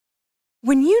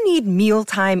When you need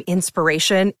mealtime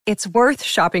inspiration, it's worth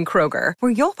shopping Kroger,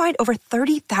 where you'll find over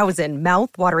 30,000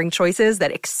 mouth-watering choices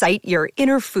that excite your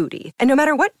inner foodie. And no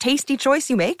matter what tasty choice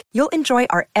you make, you'll enjoy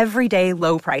our everyday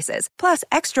low prices, plus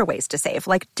extra ways to save,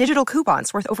 like digital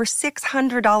coupons worth over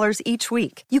 $600 each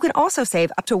week. You can also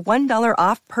save up to $1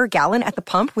 off per gallon at the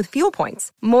pump with fuel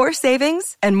points. More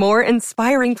savings and more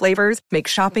inspiring flavors make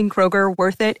shopping Kroger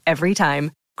worth it every time.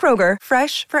 Kroger,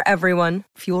 fresh for everyone.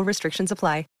 Fuel restrictions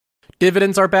apply.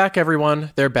 Dividends are back,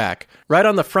 everyone. They're back. Right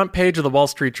on the front page of the Wall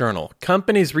Street Journal.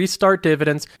 Companies restart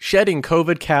dividends, shedding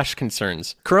COVID cash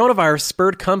concerns. Coronavirus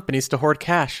spurred companies to hoard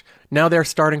cash. Now they're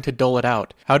starting to dole it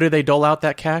out. How do they dole out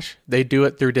that cash? They do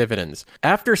it through dividends.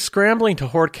 After scrambling to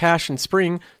hoard cash in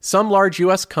spring, some large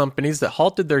U.S. companies that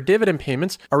halted their dividend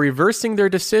payments are reversing their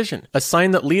decision, a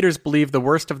sign that leaders believe the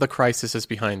worst of the crisis is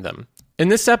behind them. In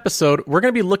this episode, we're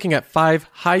going to be looking at 5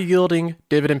 high-yielding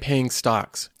dividend-paying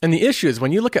stocks. And the issue is,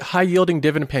 when you look at high-yielding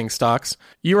dividend-paying stocks,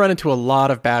 you run into a lot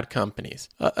of bad companies.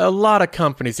 A lot of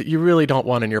companies that you really don't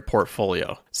want in your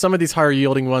portfolio. Some of these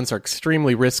higher-yielding ones are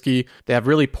extremely risky. They have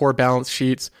really poor balance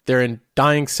sheets. They're in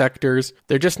dying sectors.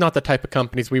 They're just not the type of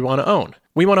companies we want to own.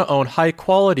 We want to own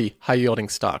high-quality, high-yielding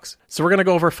stocks. So we're going to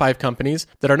go over 5 companies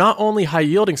that are not only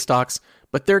high-yielding stocks,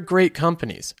 but they're great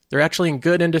companies. They're actually in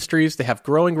good industries, they have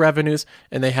growing revenues,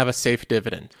 and they have a safe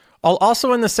dividend. I'll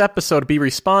also in this episode be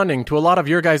responding to a lot of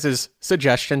your guys'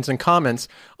 suggestions and comments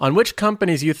on which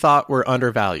companies you thought were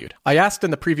undervalued. I asked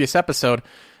in the previous episode,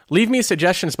 leave me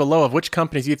suggestions below of which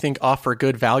companies you think offer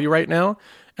good value right now.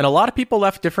 And a lot of people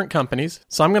left different companies,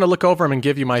 so I'm going to look over them and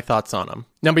give you my thoughts on them.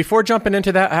 Now, before jumping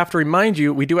into that, I have to remind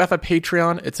you, we do have a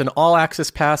Patreon. It's an all-access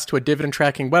pass to a dividend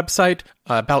tracking website,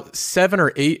 about 7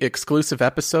 or 8 exclusive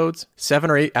episodes,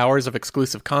 7 or 8 hours of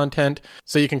exclusive content.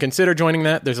 So you can consider joining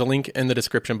that. There's a link in the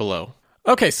description below.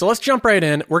 Okay, so let's jump right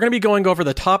in. We're going to be going over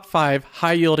the top 5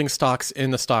 high-yielding stocks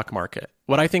in the stock market,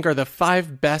 what I think are the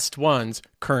 5 best ones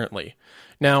currently.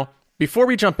 Now, before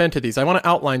we jump into these, I want to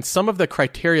outline some of the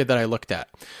criteria that I looked at.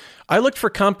 I looked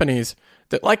for companies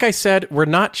that, like I said, were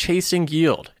not chasing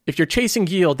yield. If you're chasing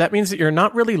yield, that means that you're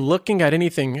not really looking at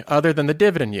anything other than the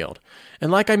dividend yield.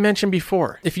 And like I mentioned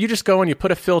before, if you just go and you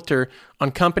put a filter on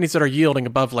companies that are yielding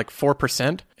above like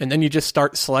 4%, and then you just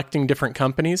start selecting different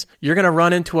companies, you're going to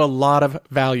run into a lot of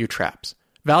value traps.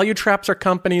 Value traps are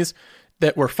companies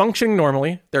that were functioning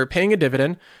normally, they're paying a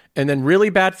dividend, and then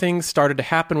really bad things started to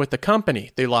happen with the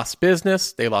company. They lost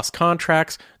business, they lost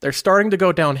contracts, they're starting to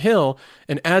go downhill,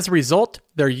 and as a result,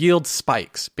 their yield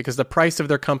spikes because the price of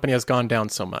their company has gone down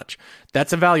so much.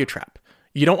 That's a value trap.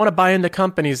 You don't want to buy into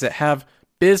companies that have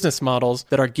business models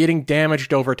that are getting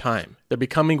damaged over time. They're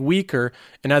becoming weaker,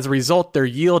 and as a result, their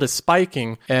yield is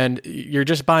spiking, and you're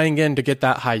just buying in to get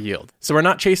that high yield. So we're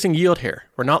not chasing yield here.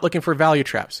 We're not looking for value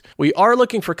traps. We are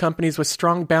looking for companies with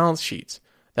strong balance sheets.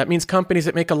 That means companies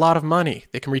that make a lot of money,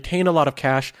 they can retain a lot of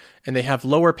cash, and they have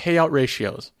lower payout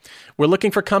ratios. We're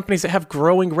looking for companies that have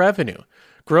growing revenue.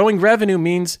 Growing revenue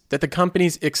means that the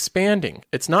company's expanding.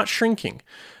 It's not shrinking.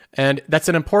 And that's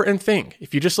an important thing.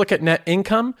 If you just look at net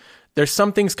income, there's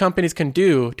some things companies can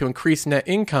do to increase net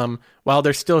income while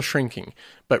they're still shrinking.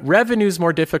 But revenue is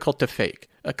more difficult to fake.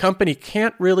 A company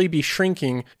can't really be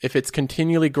shrinking if it's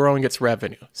continually growing its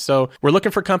revenue. So we're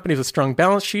looking for companies with strong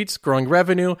balance sheets, growing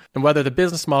revenue, and whether the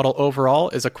business model overall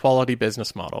is a quality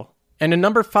business model. And in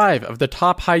number 5 of the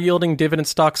top high-yielding dividend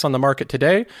stocks on the market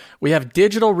today, we have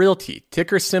Digital Realty,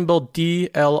 ticker symbol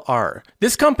DLR.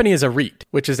 This company is a REIT,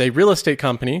 which is a real estate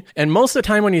company. And most of the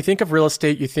time when you think of real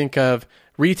estate, you think of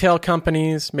retail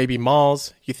companies, maybe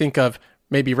malls. You think of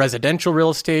maybe residential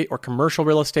real estate or commercial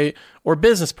real estate or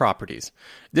business properties.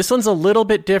 This one's a little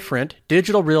bit different.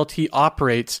 Digital Realty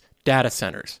operates data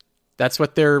centers. That's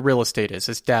what their real estate is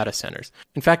data centers.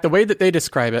 In fact, the way that they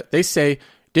describe it, they say,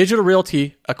 Digital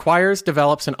Realty acquires,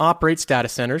 develops, and operates data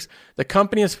centers. The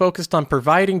company is focused on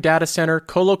providing data center,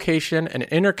 co-location, and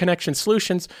interconnection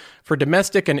solutions for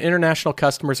domestic and international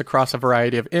customers across a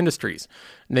variety of industries.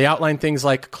 And they outline things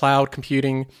like cloud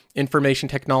computing, information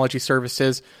technology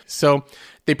services. So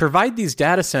they provide these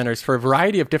data centers for a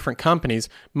variety of different companies,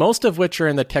 most of which are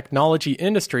in the technology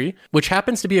industry, which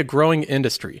happens to be a growing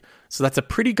industry. So that's a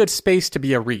pretty good space to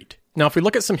be a REIT. Now, if we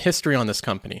look at some history on this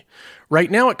company,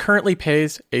 right now it currently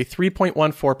pays a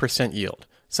 3.14% yield.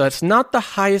 So it's not the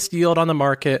highest yield on the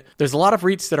market. There's a lot of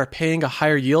REITs that are paying a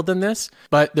higher yield than this.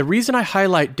 But the reason I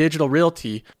highlight Digital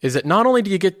Realty is that not only do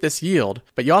you get this yield,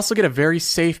 but you also get a very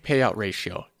safe payout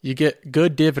ratio. You get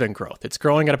good dividend growth. It's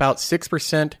growing at about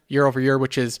 6% year over year,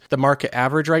 which is the market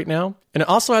average right now. And it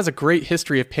also has a great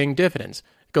history of paying dividends.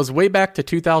 It goes way back to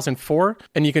 2004,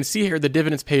 and you can see here the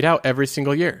dividends paid out every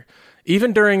single year.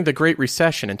 Even during the Great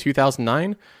Recession in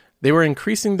 2009, they were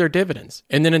increasing their dividends.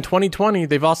 And then in 2020,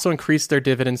 they've also increased their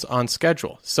dividends on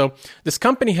schedule. So this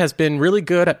company has been really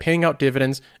good at paying out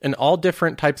dividends in all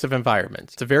different types of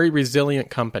environments. It's a very resilient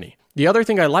company. The other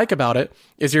thing I like about it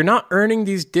is you're not earning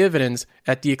these dividends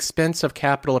at the expense of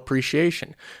capital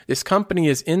appreciation. This company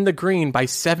is in the green by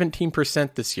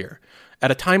 17% this year.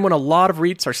 At a time when a lot of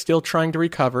REITs are still trying to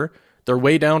recover, they're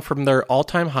way down from their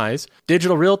all-time highs.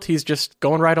 Digital Realty is just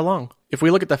going right along. If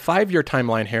we look at the 5-year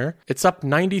timeline here, it's up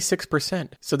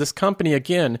 96%. So this company,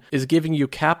 again, is giving you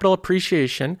capital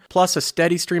appreciation plus a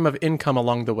steady stream of income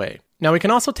along the way. Now, we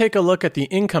can also take a look at the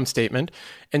income statement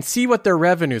and see what their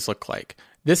revenues look like.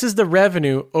 This is the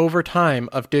revenue over time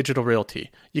of Digital Realty.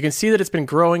 You can see that it's been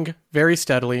growing very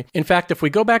steadily. In fact, if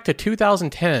we go back to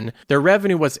 2010, their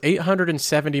revenue was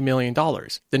 $870 million.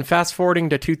 Then fast forwarding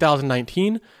to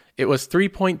 2019, it was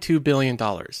 $3.2 billion.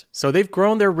 So they've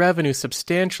grown their revenue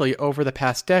substantially over the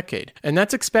past decade, and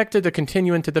that's expected to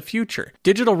continue into the future.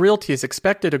 Digital Realty is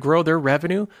expected to grow their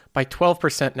revenue by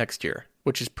 12% next year,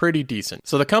 which is pretty decent.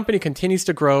 So the company continues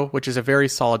to grow, which is a very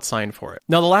solid sign for it.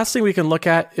 Now, the last thing we can look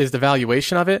at is the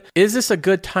valuation of it. Is this a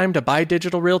good time to buy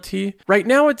Digital Realty? Right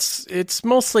now, it's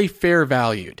mostly fair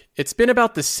valued. It's been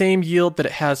about the same yield that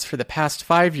it has for the past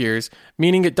 5 years,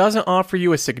 meaning it doesn't offer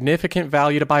you a significant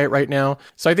value to buy it right now.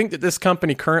 So I think that this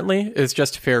company currently is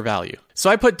just fair value. So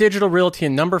I put Digital Realty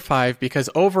in number 5 because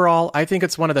overall, I think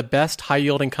it's one of the best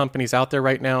high-yielding companies out there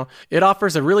right now. It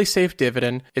offers a really safe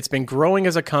dividend. It's been growing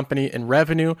as a company in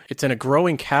revenue. It's in a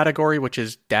growing category, which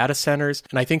is data centers,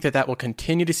 and I think that will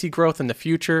continue to see growth in the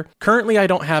future. Currently, I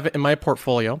don't have it in my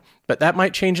portfolio, but that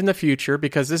might change in the future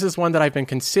because this is one that I've been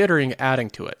considering adding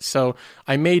to it. So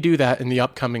I may do that in the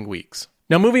upcoming weeks.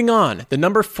 Now, moving on, the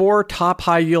number 4 top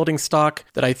high-yielding stock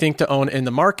that I think to own in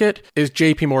the market is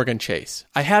JP Morgan Chase.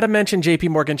 I had to mention JP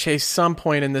Morgan Chase some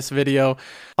point in this video.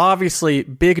 Obviously,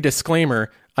 big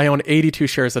disclaimer, I own 82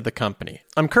 shares of the company.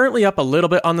 I'm currently up a little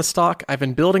bit on the stock. I've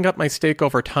been building up my stake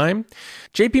over time.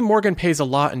 JP Morgan pays a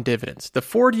lot in dividends. The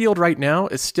forward yield right now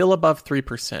is still above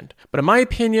 3%. But in my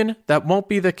opinion, that won't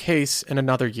be the case in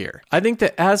another year. I think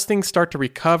that as things start to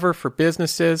recover for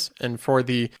businesses and for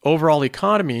the overall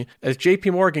economy, as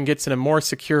JP Morgan gets in a more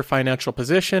secure financial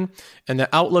position and the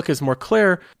outlook is more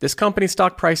clear, this company's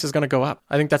stock price is going to go up.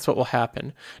 I think that's what will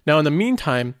happen. Now, in the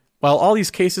meantime, while all these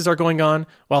cases are going on,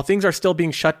 while things are still being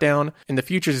shut down, and the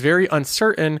future is very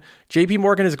uncertain, JP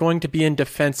Morgan is going to be in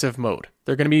defensive mode.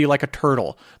 They're going to be like a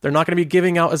turtle. They're not going to be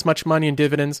giving out as much money in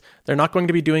dividends. They're not going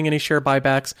to be doing any share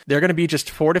buybacks. They're going to be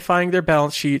just fortifying their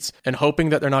balance sheets and hoping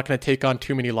that they're not going to take on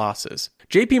too many losses.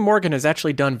 JP Morgan has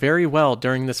actually done very well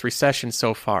during this recession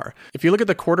so far. If you look at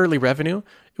the quarterly revenue,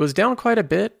 it was down quite a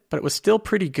bit, but it was still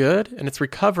pretty good, and it's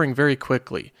recovering very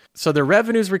quickly. So their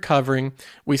revenue's recovering.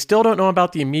 We still don't know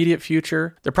about the immediate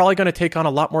future. They're probably going to take on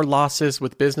a lot more losses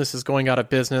with businesses going out of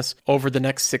business over the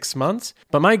next 6 months.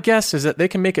 But my guess is that they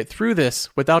can make it through this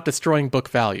without destroying book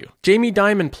value. Jamie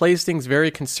Dimon plays things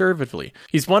very conservatively.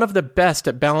 He's one of the best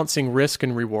at balancing risk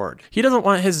and reward. He doesn't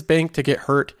want his bank to get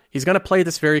hurt. He's going to play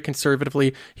this very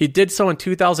conservatively. He did so in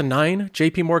 2009.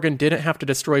 JP Morgan didn't have to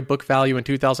destroy book value in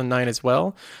 2009 as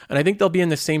well. And I think they'll be in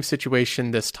the same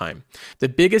situation this time. The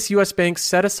biggest U.S. banks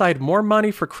set aside more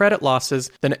money for credit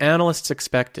losses than analysts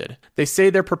expected. They say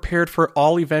they're prepared for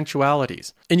all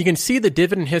eventualities. And you can see the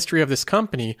dividend history of this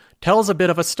company tells a bit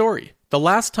of a story. The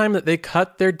last time that they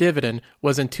cut their dividend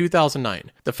was in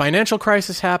 2009. The financial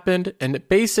crisis happened, and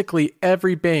basically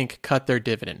every bank cut their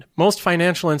dividend. Most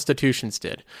financial institutions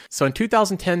did. So in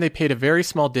 2010, they paid a very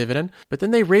small dividend, but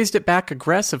then they raised it back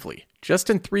aggressively. Just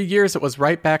in 3 years, it was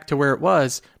right back to where it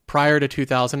was prior to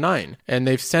 2009, and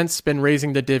they've since been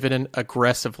raising the dividend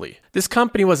aggressively. This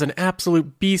company was an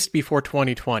absolute beast before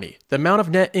 2020. The amount of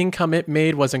net income it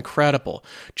made was incredible.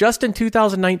 Just in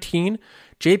 2019,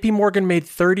 JP Morgan made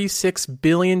 $36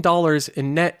 billion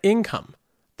in net income.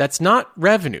 That's not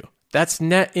revenue. That's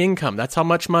net income. That's how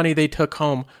much money they took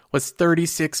home, was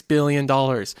 $36 billion.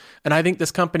 And I think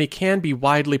this company can be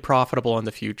widely profitable in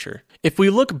the future. If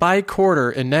we look by quarter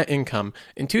in net income,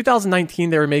 in 2019,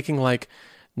 they were making like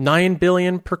 $9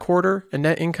 billion per quarter in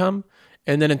net income.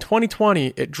 And then in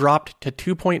 2020, it dropped to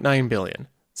 $2.9 billion.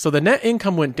 So the net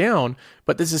income went down,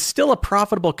 but this is still a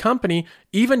profitable company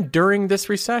even during this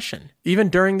recession. Even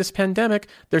during this pandemic,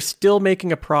 they're still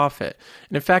making a profit.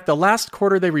 And in fact, the last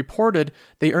quarter they reported,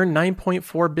 they earned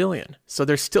 $9.4 billion. So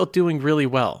they're still doing really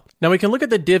well. Now we can look at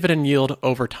the dividend yield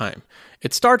over time.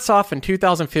 It starts off in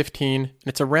 2015, and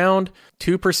it's around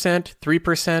 2%,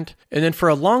 3%. And then for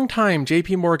a long time,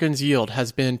 JP Morgan's yield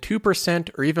has been 2%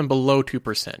 or even below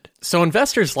 2%. So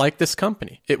investors like this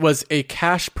company. It was a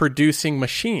cash-producing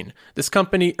machine. This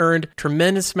company earned tremendous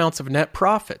tremendous amounts of net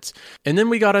profits. And then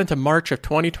we got into March of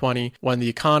 2020 when the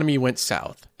economy went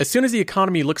south. As soon as the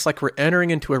economy looks like we're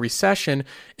entering into a recession,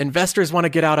 investors want to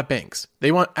get out of banks.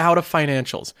 They want out of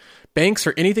financials. Banks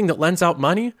or anything that lends out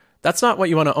money, that's not what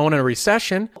you want to own in a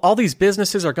recession. All these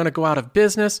businesses are going to go out of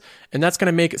business, and that's going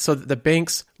to make it so that the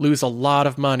banks lose a lot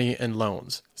of money in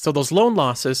loans. So those loan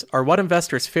losses are what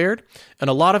investors feared, and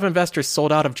a lot of investors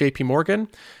sold out of JP Morgan.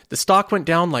 The stock went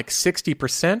down like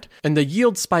 60%, and the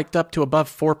yield spiked up to above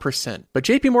 4%. But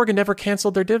JP Morgan never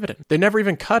canceled their dividend. They never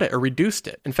even cut it or reduced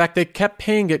it. In fact, they kept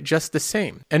paying it just the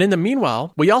same. And in the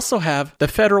meanwhile, we also have the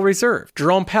Federal Reserve,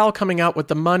 Jerome Powell coming out with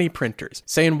the money printers,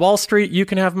 saying Wall Street, you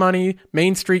can have money,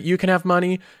 Main Street, you can have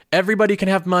money, everybody can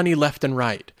have money left and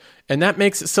right. And that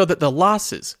makes it so that the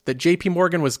losses that JP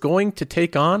Morgan was going to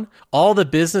take on, all the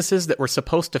businesses that were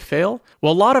supposed to fail,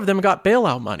 well, a lot of them got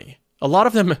bailout money. A lot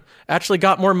of them actually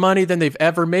got more money than they've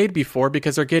ever made before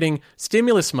because they're getting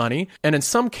stimulus money. And in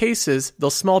some cases,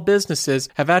 those small businesses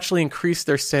have actually increased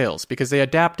their sales because they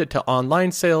adapted to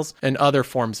online sales and other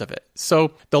forms of it.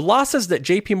 So the losses that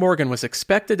JP Morgan was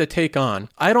expected to take on,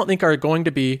 I don't think are going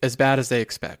to be as bad as they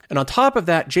expect. And on top of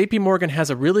that, JP Morgan has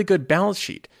a really good balance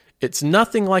sheet. It's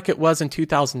nothing like it was in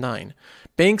 2009.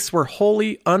 Banks were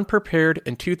wholly unprepared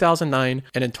in 2009,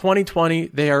 and in 2020,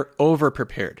 they are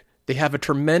overprepared. They have a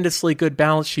tremendously good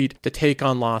balance sheet to take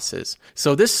on losses.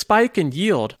 So this spike in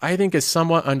yield, I think, is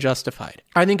somewhat unjustified.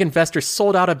 I think investors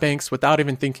sold out of banks without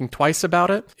even thinking twice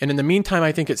about it. And in the meantime,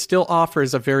 I think it still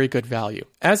offers a very good value.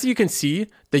 As you can see,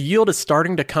 the yield is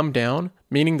starting to come down,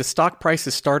 meaning the stock price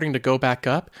is starting to go back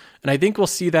up. And I think we'll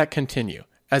see that continue.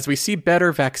 As we see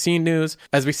better vaccine news,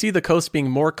 as we see the coast being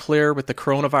more clear with the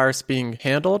coronavirus being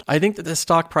handled, I think that the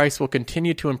stock price will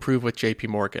continue to improve with JP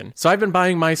Morgan. So I've been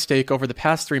buying my stake over the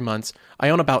past 3 months. I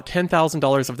own about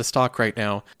 $10,000 of the stock right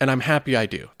now, and I'm happy I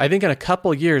do. I think in a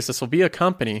couple years, this will be a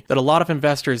company that a lot of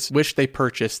investors wish they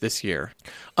purchased this year.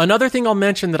 Another thing I'll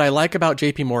mention that I like about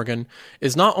JP Morgan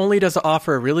is not only does it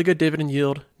offer a really good dividend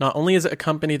yield, not only is it a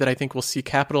company that I think will see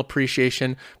capital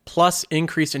appreciation plus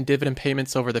increase in dividend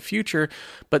payments over the future,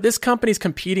 but this company is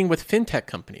competing with fintech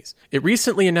companies. It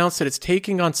recently announced that it's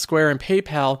taking on Square and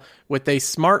PayPal with a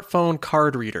smartphone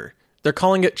card reader. They're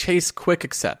calling it Chase Quick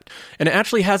Accept. And it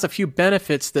actually has a few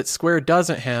benefits that Square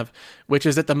doesn't have, which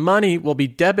is that the money will be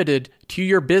debited to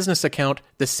your business account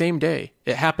the same day.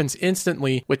 It happens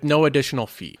instantly with no additional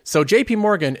fee. So JP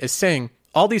Morgan is saying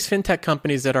all these fintech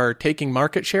companies that are taking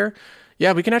market share,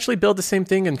 yeah, we can actually build the same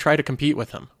thing and try to compete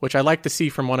with them, which I like to see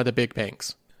from one of the big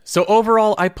banks. So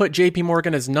overall, I put JP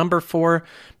Morgan as number 4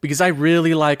 because I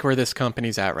really like where this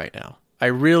company's at right now. I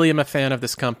really am a fan of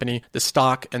this company, the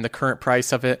stock, and the current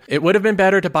price of it. It would have been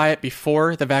better to buy it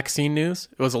before the vaccine news.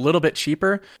 It was a little bit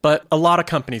cheaper, but a lot of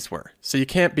companies were. So you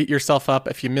can't beat yourself up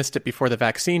if you missed it before the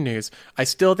vaccine news. I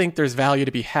still think there's value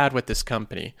to be had with this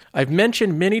company. I've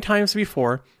mentioned many times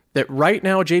before that right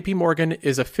now JP Morgan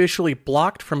is officially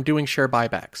blocked from doing share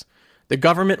buybacks. The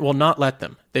government will not let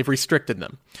them. They've restricted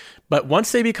them. But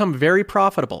once they become very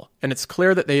profitable and it's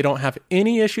clear that they don't have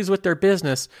any issues with their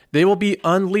business, they will be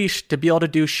unleashed to be able to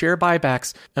do share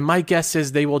buybacks. And my guess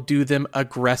is they will do them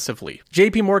aggressively.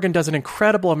 JP Morgan does an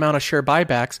incredible amount of share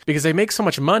buybacks because they make so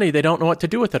much money they don't know what to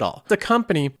do with it all. The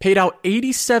company paid out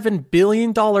 $87 billion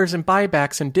in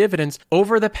buybacks and dividends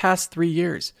over the past 3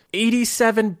 years.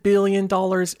 $87 billion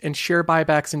in share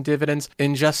buybacks and dividends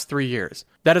in just 3 years.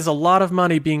 That is a lot of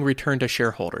money being returned to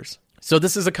shareholders. So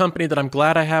this is a company that I'm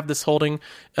glad I have this holding,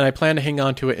 and I plan to hang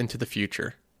on to it into the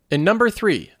future. In number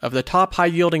 3 of the top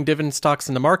high-yielding dividend stocks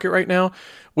in the market right now,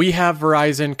 we have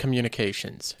Verizon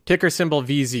Communications, ticker symbol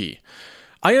VZ.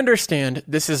 I understand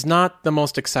this is not the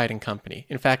most exciting company.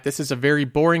 In fact, this is a very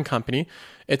boring company.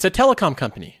 It's a telecom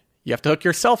company. You have to hook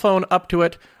your cell phone up to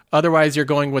it. Otherwise, you're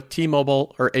going with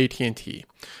T-Mobile or AT&T.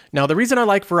 Now, the reason I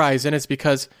like Verizon is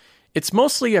because it's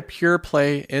mostly a pure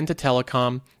play into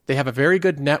telecom. They have a very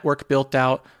good network built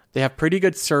out. They have pretty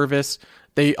good service.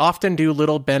 They often do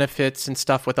little benefits and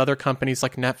stuff with other companies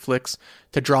like Netflix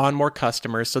to draw in more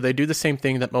customers. So they do the same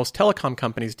thing that most telecom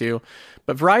companies do.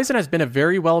 But Verizon has been a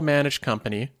very well-managed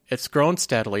company. It's grown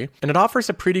steadily, and it offers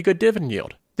a pretty good dividend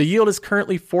yield. The yield is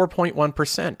currently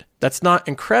 4.1%. That's not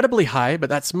incredibly high, but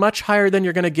that's much higher than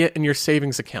you're going to get in your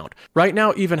savings account. Right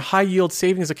now, even high-yield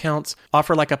savings accounts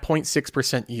offer like a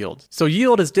 0.6% yield. So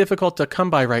yield is difficult to come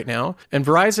by right now, and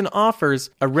Verizon offers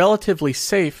a relatively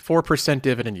safe 4%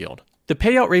 dividend yield. The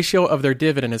payout ratio of their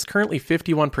dividend is currently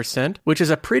 51%, which is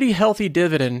a pretty healthy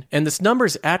dividend, and this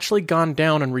number's actually gone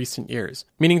down in recent years,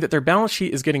 meaning that their balance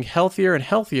sheet is getting healthier and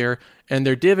healthier, and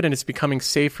their dividend is becoming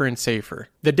safer and safer.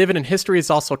 The dividend history is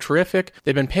also terrific.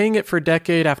 They've been paying it for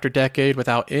decade after decade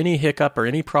without any hiccup or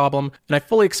any problem, and I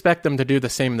fully expect them to do the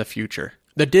same in the future.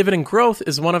 The dividend growth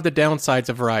is one of the downsides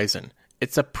of Verizon.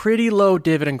 It's a pretty low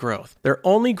dividend growth. They're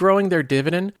only growing their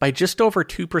dividend by just over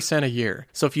 2% a year.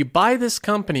 So if you buy this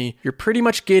company, you're pretty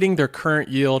much getting their current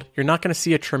yield. You're not going to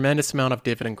see a tremendous amount of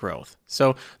dividend growth.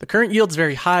 So the current yield's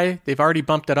very high. They've already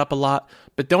bumped it up a lot,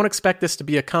 but don't expect this to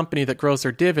be a company that grows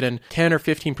their dividend 10 or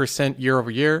 15% year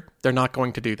over year. They're not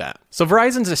going to do that. So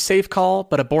Verizon's a safe call,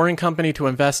 but a boring company to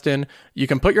invest in. You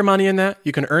can put your money in that.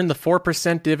 You can earn the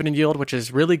 4% dividend yield, which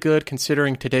is really good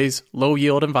considering today's low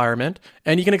yield environment.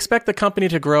 And you can expect the company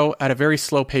to grow at a very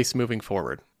slow pace moving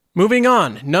forward. Moving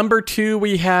on, number 2,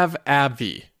 we have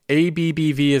AbbVie.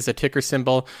 ABBV is the ticker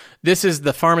symbol. This is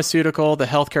the pharmaceutical, the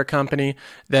healthcare company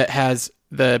that has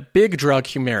the big drug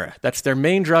Humira. That's their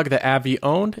main drug that AbbVie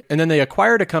owned. And then they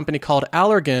acquired a company called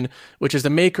Allergan, which is the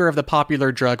maker of the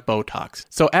popular drug Botox.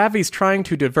 So AbbVie's trying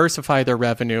to diversify their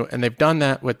revenue, and they've done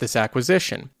that with this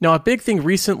acquisition. Now, a big thing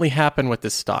recently happened with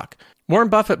this stock. Warren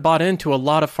Buffett bought into a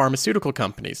lot of pharmaceutical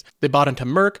companies. They bought into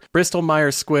Merck, Bristol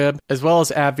Myers Squibb, as well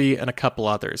as AbbVie and a couple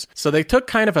others. So they took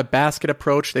kind of a basket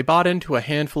approach. They bought into a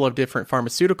handful of different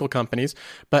pharmaceutical companies,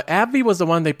 but AbbVie was the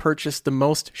one they purchased the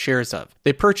most shares of.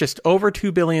 They purchased over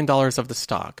 $2 billion of the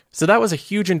stock. So that was a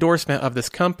huge endorsement of this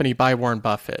company by Warren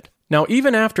Buffett. Now,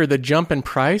 even after the jump in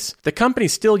price, the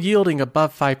company's still yielding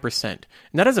above 5%. And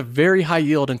that is a very high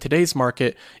yield in today's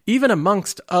market, even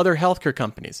amongst other healthcare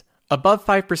companies. Above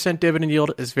 5% dividend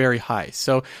yield is very high.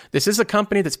 So this is a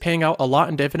company that's paying out a lot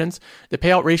in dividends. The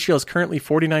payout ratio is currently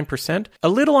 49%, a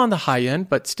little on the high end,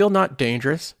 but still not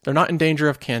dangerous. They're not in danger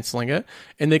of canceling it,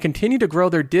 and they continue to grow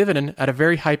their dividend at a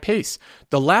very high pace.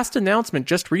 The last announcement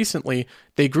just recently,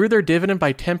 they grew their dividend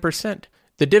by 10%.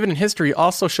 The dividend history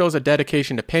also shows a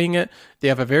dedication to paying it. They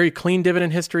have a very clean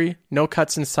dividend history, no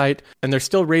cuts in sight, and they're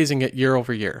still raising it year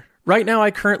over year. Right now, I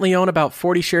currently own about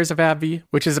 40 shares of AbbVie,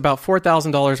 which is about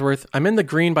 $4,000 worth. I'm in the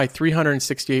green by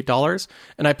 $368,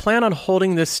 and I plan on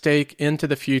holding this stake into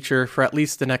the future for at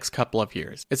least the next couple of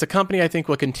years. It's a company I think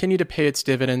will continue to pay its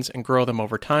dividends and grow them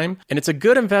over time, and it's a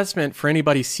good investment for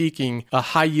anybody seeking a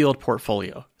high-yield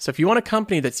portfolio. So if you want a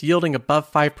company that's yielding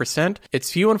above 5%,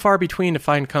 it's few and far between to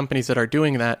find companies that are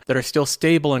doing that are still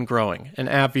stable and growing, and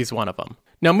AbbVie's one of them.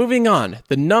 Now moving on,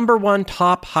 the number one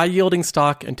top high-yielding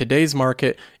stock in today's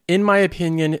market, in my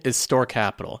opinion, is Store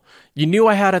Capital. You knew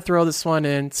I had to throw this one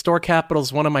in. Store Capital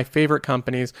is one of my favorite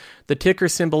companies. The ticker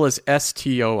symbol is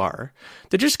STOR.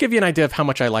 To just give you an idea of how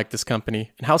much I like this company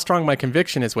and how strong my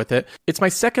conviction is with it, it's my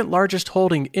second largest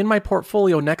holding in my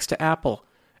portfolio next to Apple.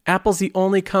 Apple's the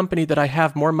only company that I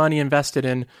have more money invested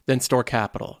in than Store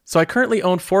Capital. So I currently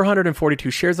own 442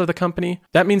 shares of the company.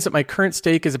 That means that my current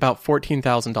stake is about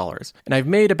 $14,000, and I've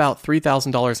made about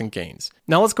 $3,000 in gains.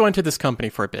 Now let's go into this company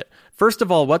for a bit. First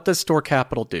of all, what does Store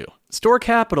Capital do? Store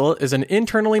Capital is an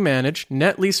internally managed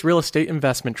net lease real estate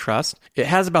investment trust. It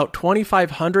has about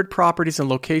 2,500 properties and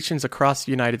locations across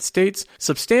the United States,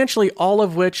 substantially all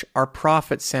of which are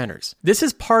profit centers. This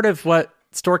is part of what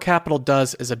Store Capital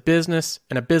does as a business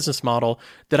and a business model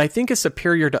that I think is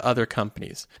superior to other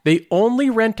companies. They only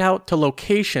rent out to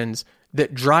locations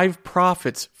that drive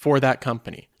profits for that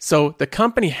company. So the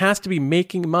company has to be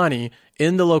making money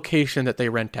in the location that they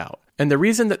rent out. And the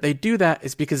reason that they do that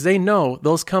is because they know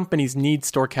those companies need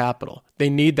Store Capital. They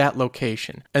need that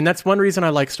location. And that's one reason I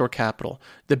like Store Capital.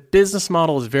 The business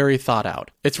model is very thought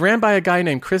out. It's ran by a guy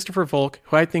named Christopher Volk,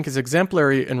 who I think is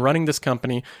exemplary in running this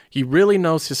company. He really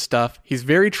knows his stuff. He's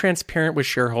very transparent with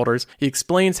shareholders. He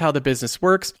explains how the business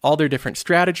works, all their different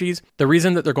strategies, the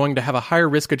reason that they're going to have a higher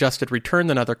risk-adjusted return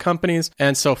than other companies,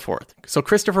 and so forth. So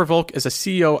Christopher Volk is a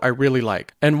CEO I really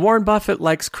like. And Warren Buffett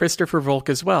likes Christopher Volk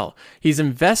as well. He's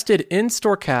invested in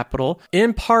Store Capital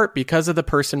in part because of the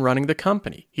person running the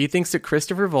company. He thinks that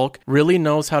Christopher Volk really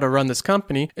knows how to run this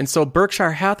company, and so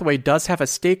Berkshire Hathaway does have a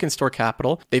stake in Store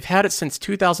Capital. They've had it since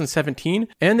 2017,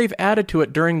 and they've added to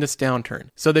it during this downturn.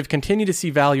 So they've continued to see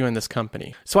value in this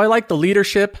company. So I like the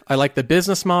leadership, I like the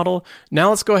business model. Now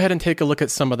let's go ahead and take a look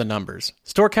at some of the numbers.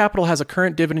 Store Capital has a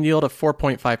current dividend yield of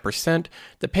 4.5%.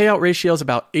 The payout ratio is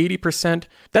about 80%.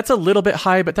 That's a little bit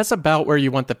high, but that's about where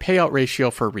you want the payout ratio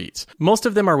for REITs. Most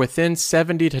of them are within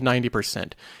 70 to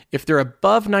 90%. If they're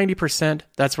above 90%,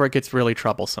 that's where it gets really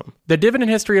troublesome. The dividend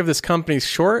history of this company is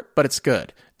short, but it's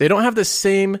good. They don't have the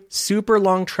same super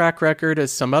long track record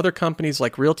as some other companies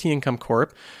like Realty Income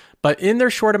Corp, But in their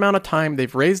short amount of time,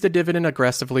 they've raised the dividend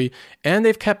aggressively and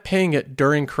they've kept paying it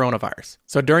during coronavirus.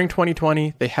 So during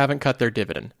 2020, they haven't cut their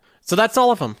dividend. So that's all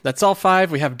of them. That's all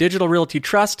 5. We have Digital Realty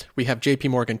Trust, we have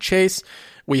JP Morgan Chase,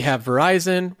 we have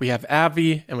Verizon, we have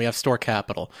AbbVie, and we have Store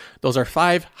Capital. Those are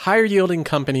 5 higher yielding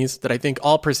companies that I think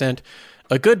all present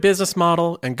a good business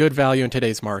model and good value in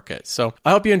today's market. So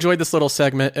I hope you enjoyed this little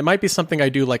segment. It might be something I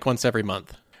do like once every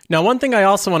month. Now, one thing I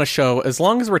also want to show, as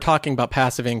long as we're talking about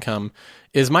passive income,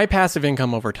 is my passive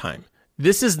income over time.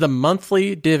 This is the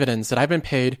monthly dividends that I've been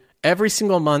paid every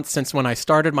single month since when I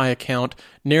started my account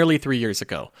nearly 3 years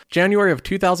ago. January of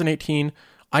 2018,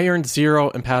 I earned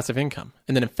 $0 in passive income.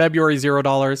 And then in February,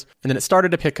 $0. And then it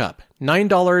started to pick up.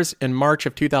 $9 in March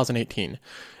of 2018.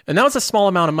 And that was a small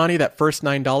amount of money, that first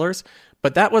 $9.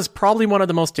 But that was probably one of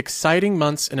the most exciting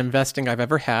months in investing I've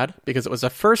ever had, because it was the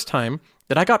first time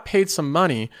that I got paid some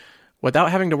money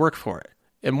without having to work for it.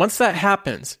 And once that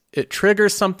happens, it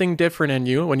triggers something different in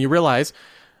you when you realize,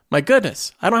 my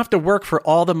goodness, I don't have to work for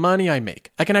all the money I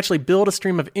make. I can actually build a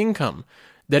stream of income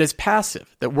that is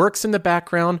passive, that works in the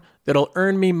background, that'll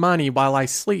earn me money while I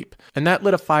sleep. And that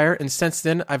lit a fire, and since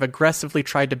then, I've aggressively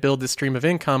tried to build this stream of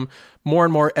income more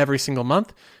and more every single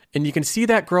month. And you can see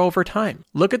that grow over time.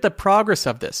 Look at the progress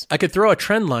of this. I could throw a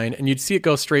trend line and you'd see it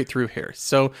go straight through here.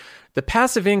 So the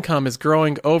passive income is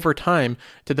growing over time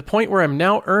to the point where I'm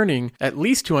now earning at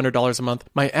least $200 a month.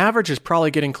 My average is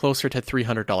probably getting closer to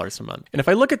 $300 a month. And if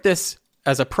I look at this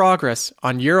as a progress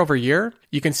on year over year,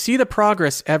 you can see the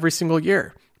progress every single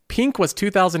year. Pink was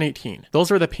 2018.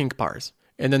 Those were the pink bars.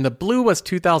 And then the blue was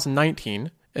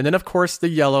 2019. And then, of course, the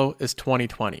yellow is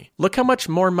 2020. Look how much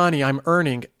more money I'm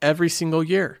earning every single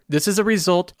year. This is a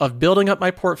result of building up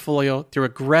my portfolio through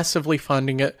aggressively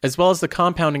funding it, as well as the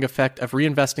compounding effect of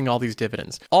reinvesting all these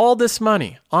dividends. All this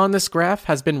money on this graph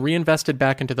has been reinvested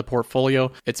back into the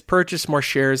portfolio. It's purchased more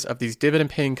shares of these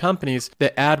dividend-paying companies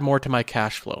that add more to my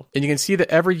cash flow. And you can see that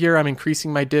every year I'm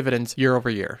increasing my dividends year over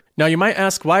year. Now, you might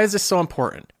ask, why is this so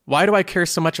important? Why do I care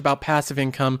so much about passive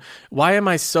income? Why am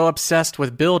I so obsessed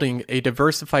with building a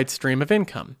diversified stream of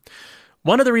income?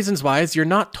 One of the reasons why is you're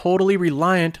not totally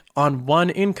reliant on one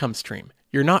income stream.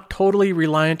 You're not totally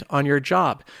reliant on your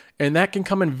job. And that can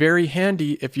come in very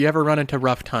handy if you ever run into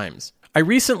rough times. I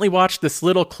recently watched this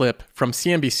little clip from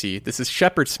CNBC. This is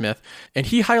Shepard Smith, and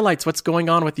he highlights what's going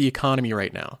on with the economy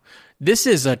right now. This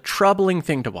is a troubling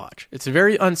thing to watch. It's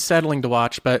very unsettling to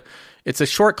watch, but it's a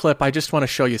short clip. I just want to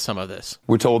show you some of this.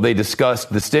 We're told they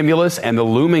discussed the stimulus and the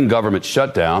looming government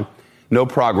shutdown. No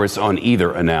progress on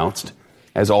either announced.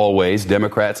 As always,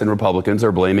 Democrats and Republicans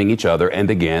are blaming each other, and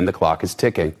again, the clock is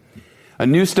ticking. A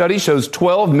new study shows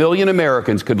 12 million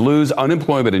Americans could lose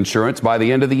unemployment insurance by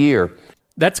the end of the year.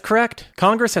 That's correct.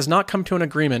 Congress has not come to an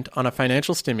agreement on a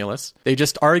financial stimulus. They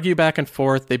just argue back and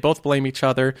forth. They both blame each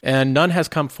other, and none has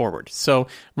come forward. So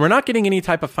we're not getting any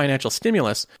type of financial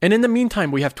stimulus. And in the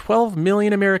meantime, we have 12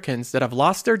 million Americans that have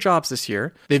lost their jobs this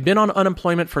year. They've been on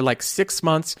unemployment for like 6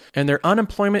 months, and their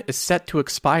unemployment is set to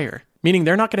expire, meaning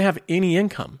they're not going to have any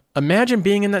income. Imagine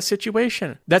being in that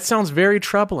situation. That sounds very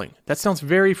troubling. That sounds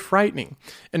very frightening.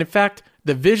 And in fact,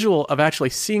 the visual of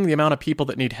actually seeing the amount of people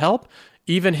that need help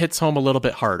even hits home a little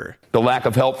bit harder. The lack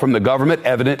of help from the government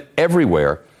evident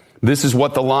everywhere. This is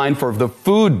what the line for the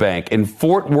food bank in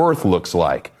Fort Worth looks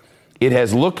like. It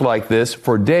has looked like this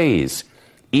for days.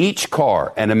 Each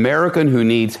car, an American who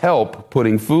needs help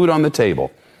putting food on the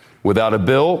table. Without a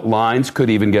bill, lines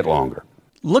could even get longer.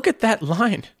 Look at that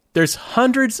line. There's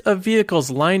hundreds of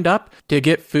vehicles lined up to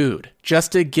get food,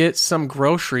 just to get some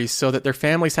groceries so that their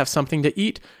families have something to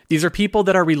eat. These are people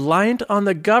that are reliant on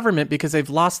the government because they've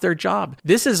lost their job.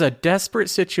 This is a desperate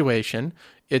situation.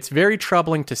 It's very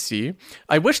troubling to see.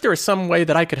 I wish there was some way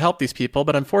that I could help these people,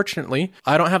 but unfortunately,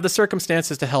 I don't have the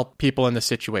circumstances to help people in this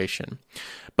situation.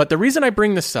 But the reason I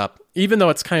bring this up, even though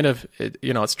it's kind of,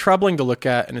 it's troubling to look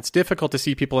at and it's difficult to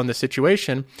see people in this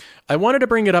situation, I wanted to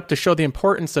bring it up to show the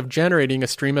importance of generating a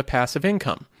stream of passive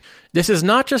income. This is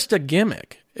not just a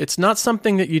gimmick. It's not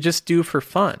something that you just do for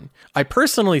fun. I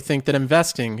personally think that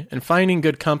investing and finding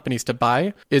good companies to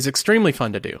buy is extremely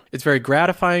fun to do. It's very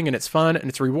gratifying and it's fun and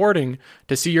it's rewarding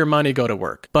to see your money go to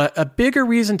work. But a bigger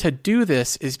reason to do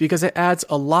this is because it adds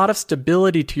a lot of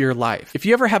stability to your life. If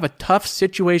you ever have a tough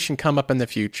situation come up in the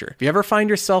future, if you ever find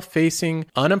yourself facing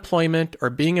unemployment or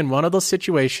being in one of those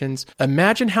situations,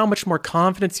 imagine how much more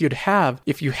confidence you'd have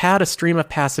if you had a stream of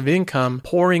passive income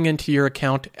pouring into your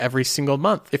account every single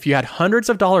month. If you had hundreds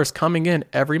of dollars coming in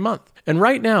every month. And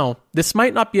right now, this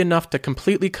might not be enough to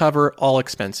completely cover all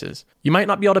expenses. You might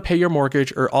not be able to pay your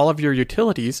mortgage or all of your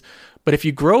utilities, but if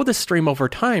you grow this stream over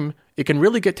time, it can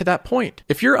really get to that point.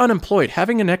 If you're unemployed,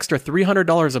 having an extra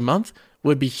 $300 a month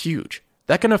would be huge.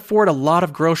 That can afford a lot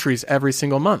of groceries every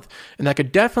single month, and that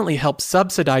could definitely help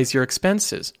subsidize your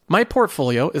expenses. My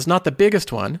portfolio is not the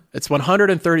biggest one. It's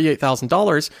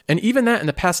 $138,000, and even that in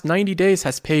the past 90 days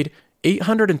has paid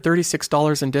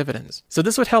 $836 in dividends. So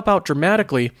this would help out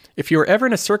dramatically if you were ever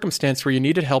in a circumstance where you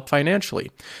needed help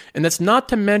financially. And that's not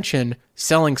to mention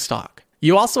selling stock.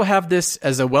 You also have this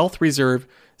as a wealth reserve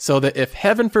so that if,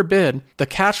 heaven forbid, the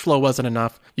cash flow wasn't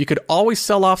enough, you could always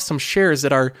sell off some shares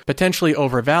that are potentially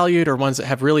overvalued or ones that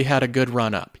have really had a good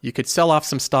run up. You could sell off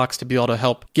some stocks to be able to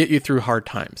help get you through hard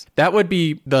times. That would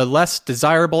be the less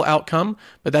desirable outcome,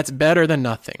 but that's better than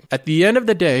nothing. At the end of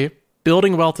the day,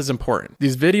 building wealth is important.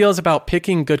 These videos about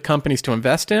picking good companies to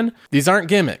invest in, these aren't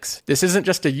gimmicks. This isn't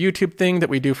just a YouTube thing that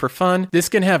we do for fun. This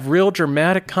can have real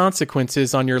dramatic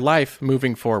consequences on your life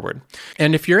moving forward.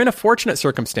 And if you're in a fortunate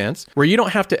circumstance where you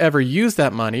don't have to ever use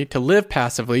that money to live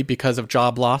passively because of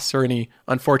job loss or any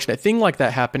unfortunate thing like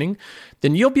that happening,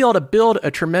 then you'll be able to build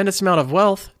a tremendous amount of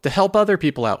wealth to help other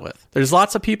people out with. There's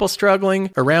lots of people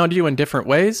struggling around you in different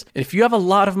ways. And if you have a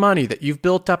lot of money that you've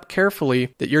built up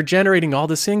carefully, that you're generating all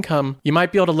this income, you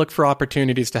might be able to look for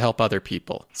opportunities to help other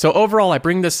people. So overall, I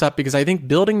bring this up because I think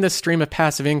building this stream of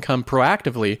passive income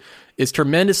proactively is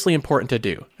tremendously important to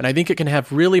do. And I think it can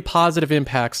have really positive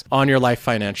impacts on your life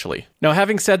financially. Now,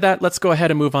 having said that, let's go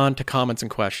ahead and move on to comments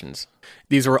and questions.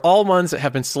 These were all ones that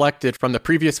have been selected from the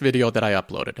previous video that I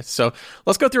uploaded. So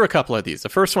let's go through a couple of these. The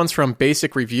first one's from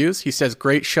Basic Reviews. He says,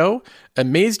 "Great show.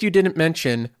 Amazed you didn't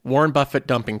mention Warren Buffett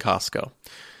dumping Costco."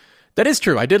 That is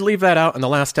true. I did leave that out in the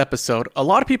last episode. A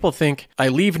lot of people think I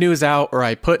leave news out or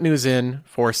I put news in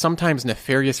for sometimes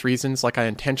nefarious reasons, like I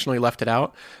intentionally left it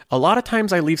out. A lot of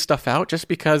times I leave stuff out just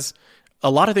because a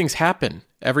lot of things happen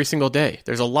every single day.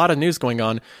 There's a lot of news going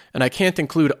on, and I can't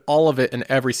include all of it in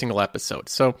every single episode.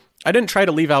 So I didn't try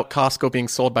to leave out Costco being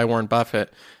sold by Warren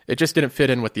Buffett. It just didn't fit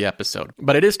in with the episode.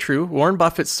 But it is true. Warren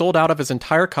Buffett sold out of his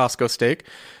entire Costco stake.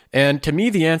 And to me,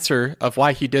 the answer of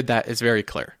why he did that is very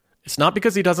clear. It's not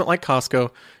because he doesn't like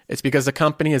Costco. It's because the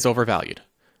company is overvalued.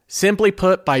 Simply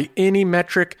put, by any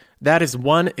metric, that is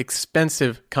one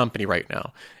expensive company right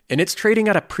now. And it's trading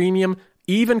at a premium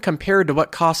even compared to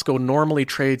what Costco normally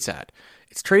trades at.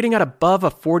 It's trading at above a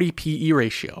 40 PE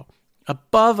ratio.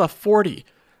 Above a 40.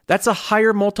 That's a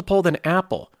higher multiple than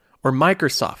Apple or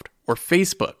Microsoft or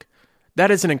Facebook. That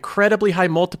is an incredibly high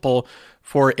multiple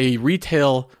for a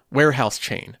retail warehouse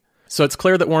chain. So it's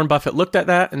clear that Warren Buffett looked at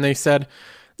that and they said,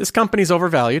 this company's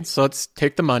overvalued, so let's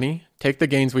take the money, take the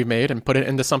gains we've made, and put it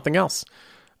into something else.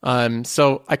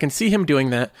 So I can see him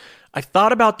doing that. I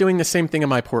thought about doing the same thing in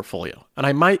my portfolio, and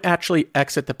I might actually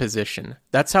exit the position.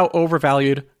 That's how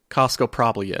overvalued Costco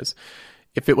probably is.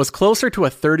 If it was closer to a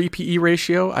 30 PE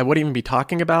ratio, I wouldn't even be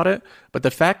talking about it. But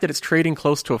the fact that it's trading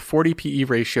close to a 40 PE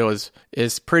ratio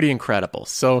is pretty incredible.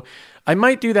 So I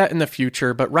might do that in the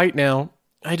future, but right now,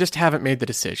 I just haven't made the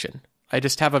decision. I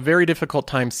just have a very difficult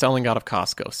time selling out of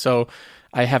Costco. So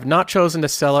I have not chosen to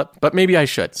sell it, but maybe I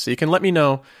should. So you can let me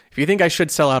know if you think I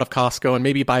should sell out of Costco and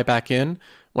maybe buy back in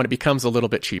when it becomes a little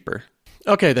bit cheaper.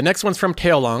 Okay, the next one's from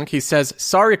Tailong. He says,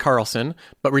 "Sorry, Carlson,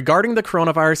 but regarding the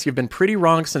coronavirus, you've been pretty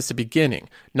wrong since the beginning.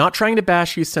 Not trying to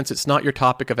bash you since it's not your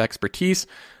topic of expertise,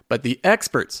 but the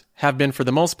experts have been, for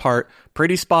the most part,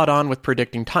 pretty spot on with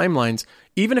predicting timelines.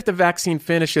 Even if the vaccine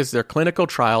finishes their clinical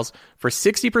trials, for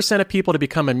 60% of people to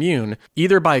become immune,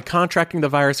 either by contracting the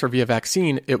virus or via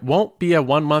vaccine, it won't be a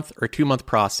 1 month or 2 month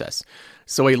process.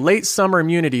 So a late summer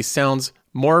immunity sounds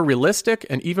more realistic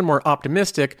and even more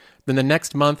optimistic than the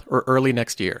next month or early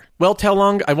next year." Well,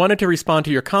 Tailong, I wanted to respond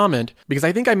to your comment because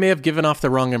I think I may have given off the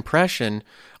wrong impression.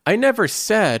 I never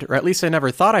said, or at least I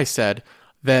never thought I said,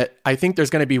 that I think there's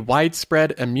going to be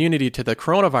widespread immunity to the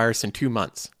coronavirus in 2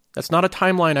 months. That's not a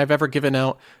timeline I've ever given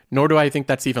out, nor do I think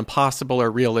that's even possible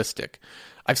or realistic.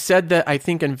 I've said that I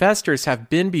think investors have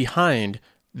been behind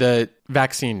the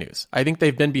vaccine news. I think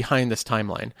they've been behind this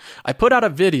timeline. I put out a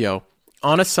video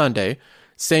on a Sunday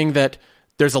saying that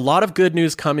there's a lot of good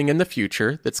news coming in the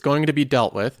future that's going to be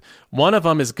dealt with. One of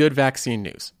them is good vaccine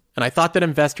news. And I thought that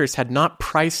investors had not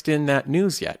priced in that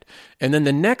news yet. And then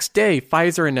the next day,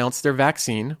 Pfizer announced their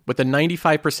vaccine with a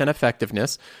 95%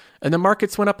 effectiveness, and the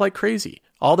markets went up like crazy.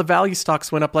 All the value stocks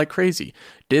went up like crazy.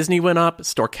 Disney went up,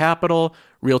 Store Capital,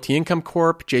 Realty Income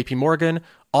Corp, JP Morgan,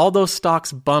 all those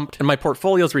stocks bumped, and my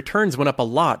portfolio's returns went up a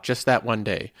lot just that one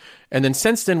day. And then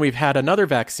since then, we've had another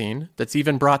vaccine that's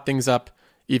even brought things up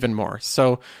even more.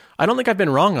 So I don't think I've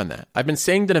been wrong on that. I've been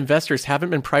saying that investors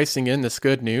haven't been pricing in this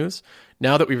good news.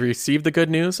 Now that we've received the good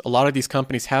news, a lot of these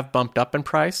companies have bumped up in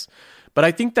price. But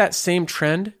I think that same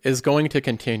trend is going to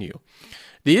continue.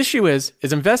 The issue is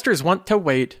investors want to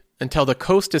wait until the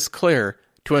coast is clear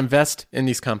to invest in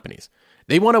these companies.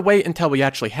 They want to wait until we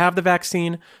actually have the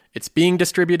vaccine, it's being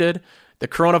distributed, the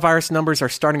coronavirus numbers are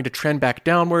starting to trend back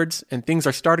downwards, and things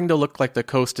are starting to look like the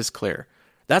coast is clear.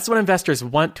 That's when investors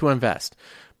want to invest.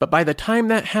 But by the time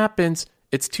that happens,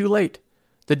 it's too late.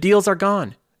 The deals are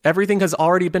gone. Everything has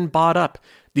already been bought up.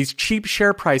 These cheap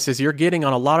share prices you're getting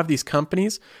on a lot of these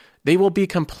companies, they will be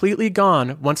completely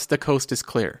gone once the coast is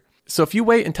clear. So if you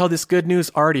wait until this good news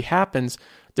already happens,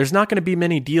 there's not going to be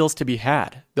many deals to be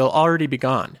had. They'll already be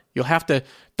gone. You'll have to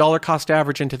dollar cost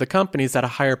average into the companies at a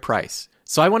higher price.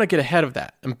 So I want to get ahead of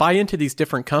that and buy into these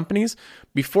different companies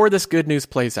before this good news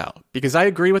plays out, because I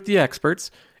agree with the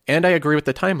experts and I agree with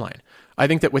the timeline. I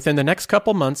think that within the next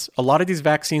couple months, a lot of these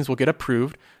vaccines will get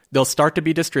approved. They'll start to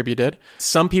be distributed.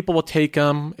 Some people will take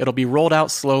them. It'll be rolled out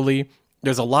slowly.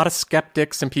 There's a lot of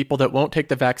skeptics and people that won't take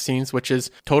the vaccines, which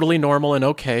is totally normal and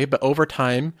okay. But over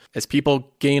time, as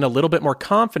people gain a little bit more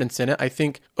confidence in it, I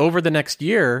think over the next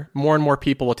year, more and more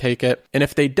people will take it. And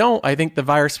if they don't, I think the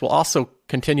virus will also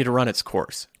continue to run its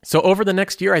course. So over the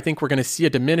next year, I think we're going to see a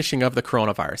diminishing of the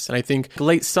coronavirus. And I think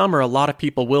late summer, a lot of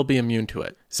people will be immune to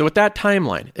it. So with that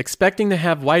timeline, expecting to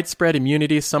have widespread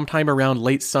immunity sometime around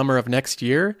late summer of next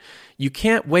year, you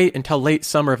can't wait until late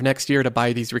summer of next year to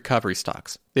buy these recovery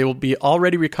stocks. They will be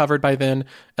already recovered by then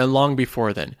and long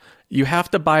before then. You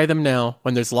have to buy them now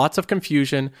when there's lots of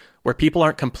confusion, where people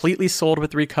aren't completely sold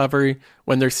with recovery,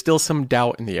 when there's still some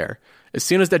doubt in the air. As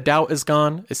soon as the doubt is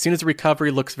gone, as soon as the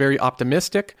recovery looks very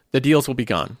optimistic, the deals will be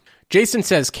gone. Jason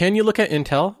says, can you look at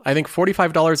Intel? I think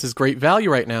 $45 is great value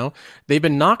right now. They've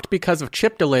been knocked because of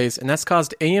chip delays, and that's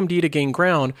caused AMD to gain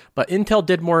ground, but Intel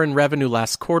did more in revenue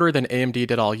last quarter than AMD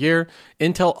did all year.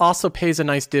 Intel also pays a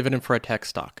nice dividend for a tech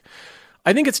stock.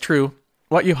 I think it's true,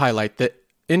 what you highlight, that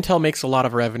Intel makes a lot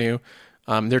of revenue.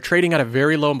 They're trading at a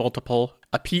very low multiple,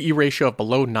 a PE ratio of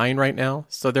below 9 right now,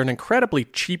 so they're an incredibly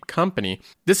cheap company.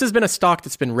 This has been a stock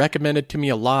that's been recommended to me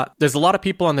a lot. There's a lot of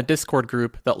people on the Discord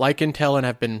group that like Intel and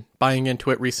have been buying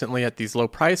into it recently at these low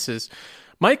prices.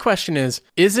 My question is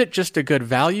it just a good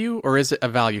value or is it a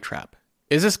value trap?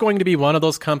 Is this going to be one of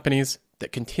those companies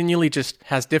that continually just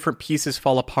has different pieces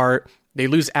fall apart? They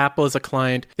lose Apple as a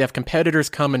client. They have competitors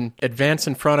come and advance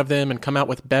in front of them and come out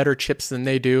with better chips than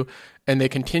they do, and they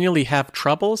continually have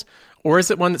troubles? Or is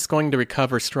it one that's going to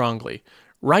recover strongly?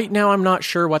 Right now, I'm not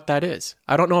sure what that is.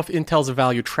 I don't know if Intel's a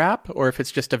value trap or if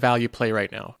it's just a value play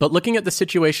right now. But looking at the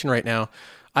situation right now,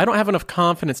 I don't have enough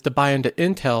confidence to buy into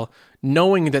Intel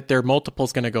knowing that their multiple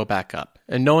is going to go back up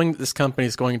and knowing that this company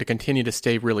is going to continue to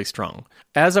stay really strong.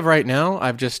 As of right now,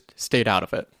 I've just stayed out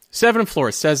of it. Seven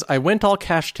Floors says, I went all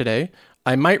cash today.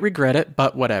 I might regret it,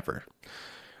 but whatever.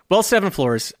 Well, Seven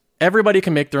Floors, everybody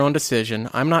can make their own decision.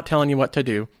 I'm not telling you what to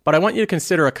do, but I want you to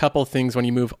consider a couple things when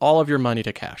you move all of your money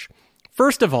to cash.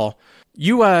 First of all,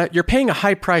 you're paying a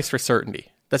high price for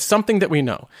certainty. That's something that we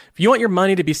know. If you want your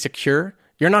money to be secure,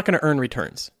 you're not going to earn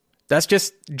returns. That's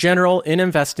just general in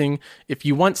investing. If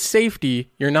you want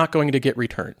safety, you're not going to get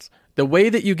returns. The way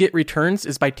that you get returns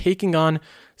is by taking on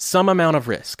some amount of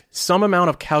risk, some amount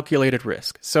of calculated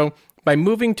risk. So by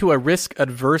moving to a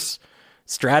risk-averse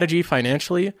strategy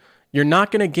financially, you're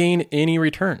not going to gain any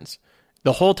returns.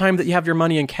 The whole time that you have your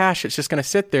money in cash, it's just going to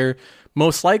sit there,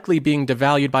 most likely being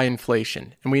devalued by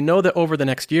inflation. And we know that over the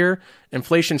next year,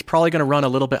 inflation's probably going to run a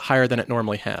little bit higher than it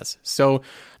normally has. So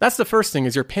that's the first thing,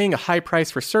 is you're paying a high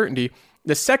price for certainty.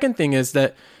 The second thing is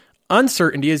that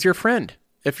uncertainty is your friend.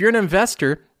 If you're an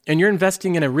investor and you're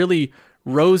investing in a really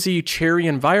rosy, cherry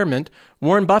environment,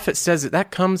 Warren Buffett says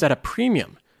that comes at a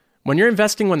premium. When you're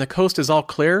investing when the coast is all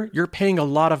clear, you're paying a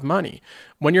lot of money.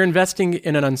 When you're investing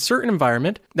in an uncertain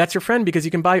environment, that's your friend because you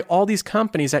can buy all these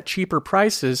companies at cheaper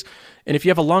prices. And if you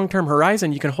have a long-term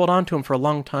horizon, you can hold on to them for a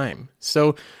long time.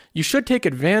 So you should take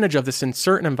advantage of this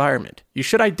uncertain environment. You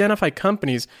should identify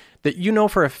companies that you know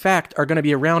for a fact are going to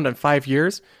be around in 5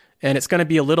 years, and it's going to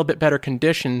be a little bit better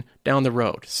condition down the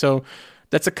road. So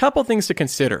that's a couple things to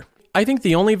consider. I think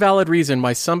the only valid reason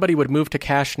why somebody would move to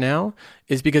cash now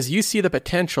is because you see the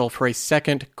potential for a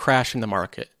second crash in the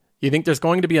market. You think there's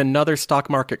going to be another stock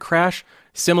market crash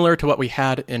similar to what we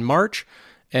had in March,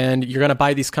 and you're going to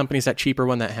buy these companies at cheaper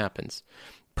when that happens.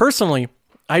 Personally,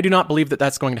 I do not believe that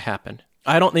that's going to happen.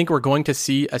 I don't think we're going to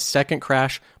see a second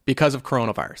crash because of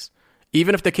coronavirus.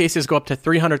 Even if the cases go up to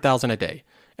 300,000 a day,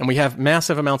 and we have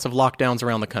massive amounts of lockdowns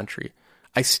around the country,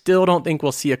 I still don't think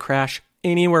we'll see a crash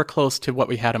anywhere close to what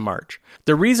we had in March.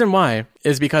 The reason why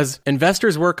is because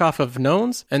investors work off of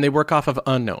knowns and they work off of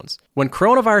unknowns. When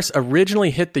coronavirus originally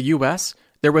hit the US,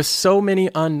 there was so many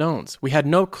unknowns. We had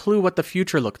no clue what the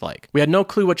future looked like. We had no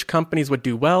clue which companies would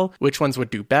do well, which ones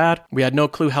would do bad. We had no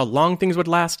clue how long things would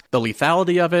last, the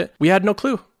lethality of it. We had no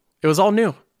clue. It was all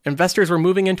new. Investors were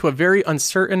moving into a very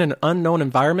uncertain and unknown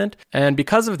environment, and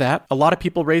because of that, a lot of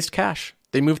people raised cash.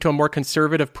 They moved to a more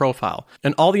conservative profile,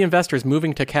 and all the investors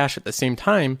moving to cash at the same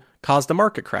time caused a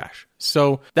market crash.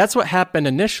 So that's what happened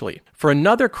initially. For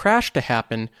another crash to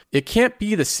happen, it can't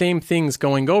be the same things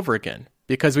going over again,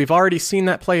 because we've already seen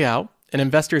that play out, and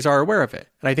investors are aware of it.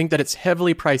 And I think that it's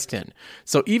heavily priced in.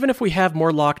 So even if we have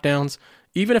more lockdowns,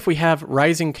 even if we have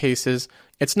rising cases,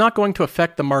 it's not going to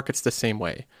affect the markets the same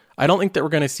way. I don't think that we're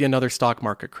going to see another stock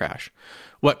market crash.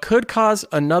 What could cause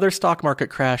another stock market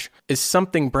crash is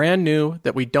something brand new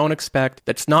that we don't expect,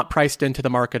 that's not priced into the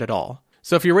market at all.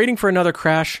 So if you're waiting for another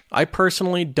crash, I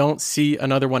personally don't see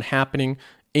another one happening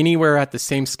anywhere at the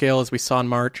same scale as we saw in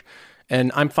March,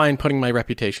 and I'm fine putting my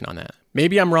reputation on that.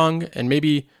 Maybe I'm wrong, and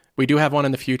maybe we do have one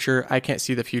in the future. I can't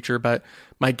see the future, but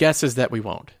my guess is that we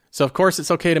won't. So of course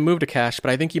it's okay to move to cash,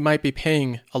 but I think you might be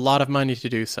paying a lot of money to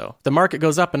do so. If the market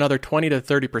goes up another 20 to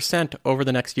 30% over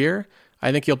the next year,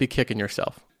 I think you'll be kicking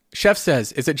yourself. Chef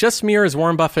says, is it just me or is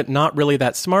Warren Buffett not really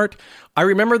that smart? I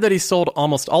remember that he sold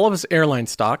almost all of his airline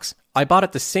stocks. I bought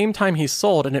at the same time he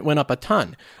sold and it went up a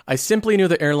ton. I simply knew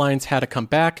the airlines had to come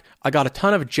back. I got a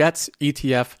ton of Jets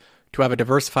ETF to have a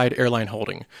diversified airline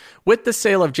holding. With the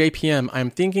sale of JPM, I'm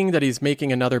thinking that he's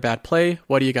making another bad play.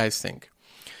 What do you guys think?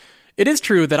 It is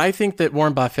true that I think that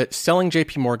Warren Buffett selling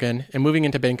JP Morgan and moving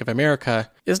into Bank of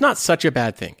America is not such a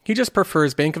bad thing. He just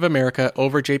prefers Bank of America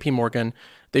over JP Morgan.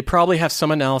 They probably have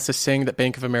some analysis saying that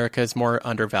Bank of America is more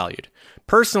undervalued.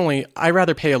 Personally, I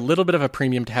rather pay a little bit of a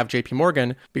premium to have JP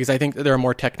Morgan because I think that they're a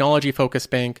more technology-focused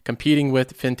bank competing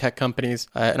with fintech companies,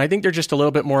 and I think they're just a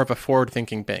little bit more of a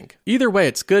forward-thinking bank. Either way,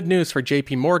 it's good news for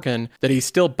JP Morgan that he's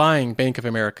still buying Bank of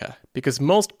America because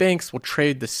most banks will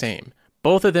trade the same.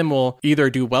 Both of them will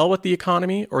either do well with the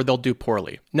economy or they'll do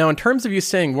poorly. Now, in terms of you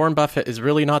saying Warren Buffett is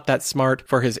really not that smart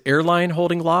for his airline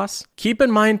holding loss, keep in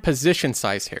mind position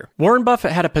size here. Warren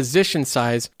Buffett had a position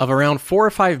size of around $4 or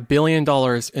 $5 billion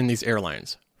in these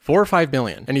airlines. 4 or 5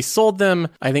 billion. And he sold them,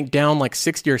 I think, down like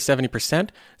 60 or 70%.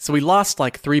 So he lost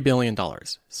like $3 billion.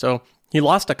 So he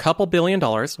lost a couple $1 billion.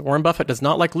 Warren Buffett does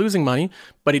not like losing money,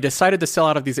 but he decided to sell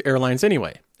out of these airlines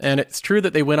anyway. And it's true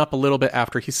that they went up a little bit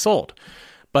after he sold.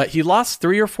 But he lost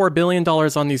 $3 or $4 billion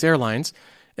on these airlines.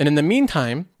 And in the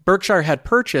meantime, Berkshire had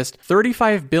purchased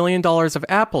 $35 billion of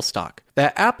Apple stock.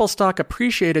 That Apple stock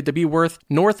appreciated to be worth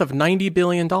north of $90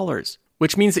 billion,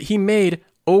 which means that he made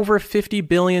over $50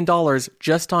 billion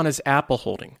just on his Apple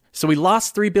holding. So he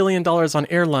lost $3 billion on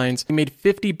airlines. He made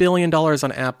 $50 billion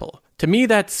on Apple. To me,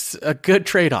 that's a good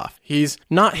trade-off. He's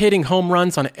not hitting home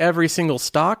runs on every single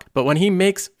stock, but when he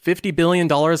makes $50 billion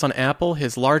on Apple,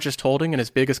 his largest holding and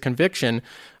his biggest conviction,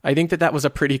 I think that that was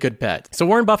a pretty good bet. So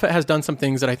Warren Buffett has done some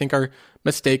things that I think are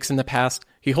mistakes in the past.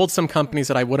 He holds some companies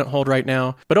that I wouldn't hold right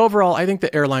now. But overall, I think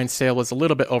the airline sale was a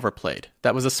little bit overplayed.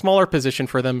 That was a smaller position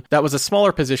for them. That was a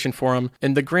smaller position for him.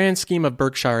 In the grand scheme of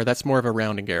Berkshire, that's more of a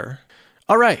rounding error.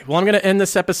 All right, well, I'm going to end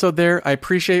this episode there. I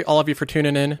appreciate all of you for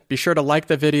tuning in. Be sure to like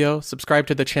the video, subscribe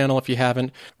to the channel if you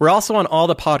haven't. We're also on all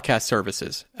the podcast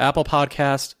services, Apple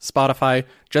Podcasts, Spotify.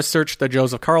 Just search The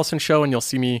Joseph Carlson Show and you'll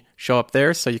see me show up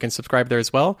there, so you can subscribe there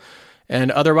as well.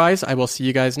 And otherwise, I will see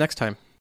you guys next time.